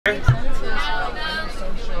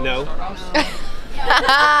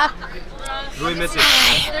Really miss it.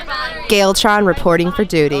 Gailtron reporting for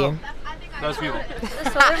duty. Those people.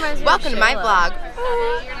 Welcome to my vlog.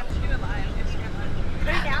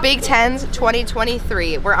 Big Tens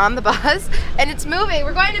 2023. We're on the bus and it's moving.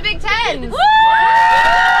 We're going to Big Tens.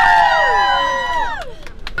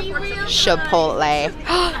 Chipotle.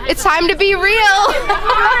 It's time to be real.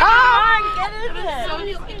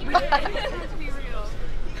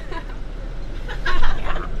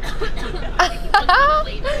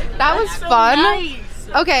 That was fun.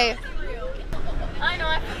 Okay. I know,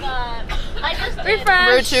 I forgot. I just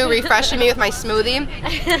Ruchu refreshing me with my smoothie.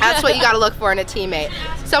 That's what you gotta look for in a teammate.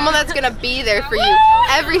 Someone that's gonna be there for you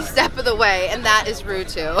every step of the way, and that is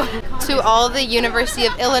Ruchu. To all the University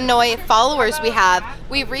of Illinois followers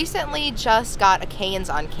we recently just got a Cane's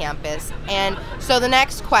on campus, and so the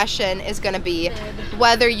next question is gonna be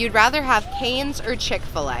whether you'd rather have Cane's or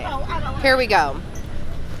Chick-fil-A. Here we go.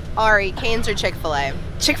 Ari, Cane's or Chick-fil-A?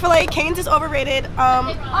 Chick-fil-A, Cane's is overrated.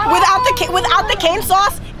 Without the cane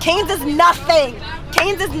sauce, Cane's is nothing.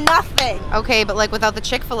 Cane's is nothing. Okay, but like without the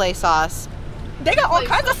Chick-fil-A sauce. They got all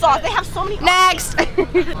kinds of sauce. They have so many. Next.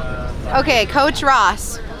 Okay, Coach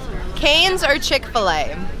Ross, Cane's or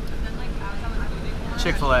Chick-fil-A?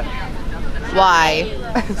 Chick-fil-A.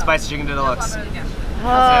 Why? Spicy chicken deluxe.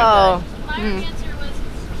 Oh.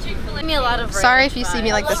 me a lot of Sorry if you see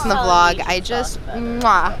me like this in the vlog. I just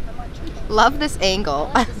love this angle.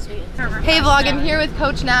 Hey vlog, I'm here with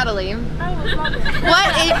Coach Natalie.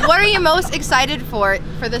 What are you most excited for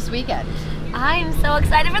this weekend? I'm so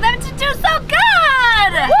excited for them to do so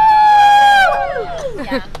good!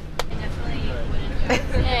 Yeah.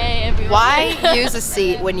 Hey, everyone. Why use a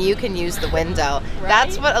seat when you can use the window? Right?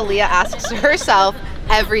 That's what Aaliyah asks herself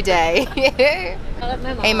every day.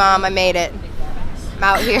 Hey mom, I made it. I'm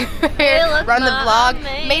out here. Run the vlog.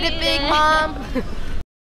 Made it big, mom.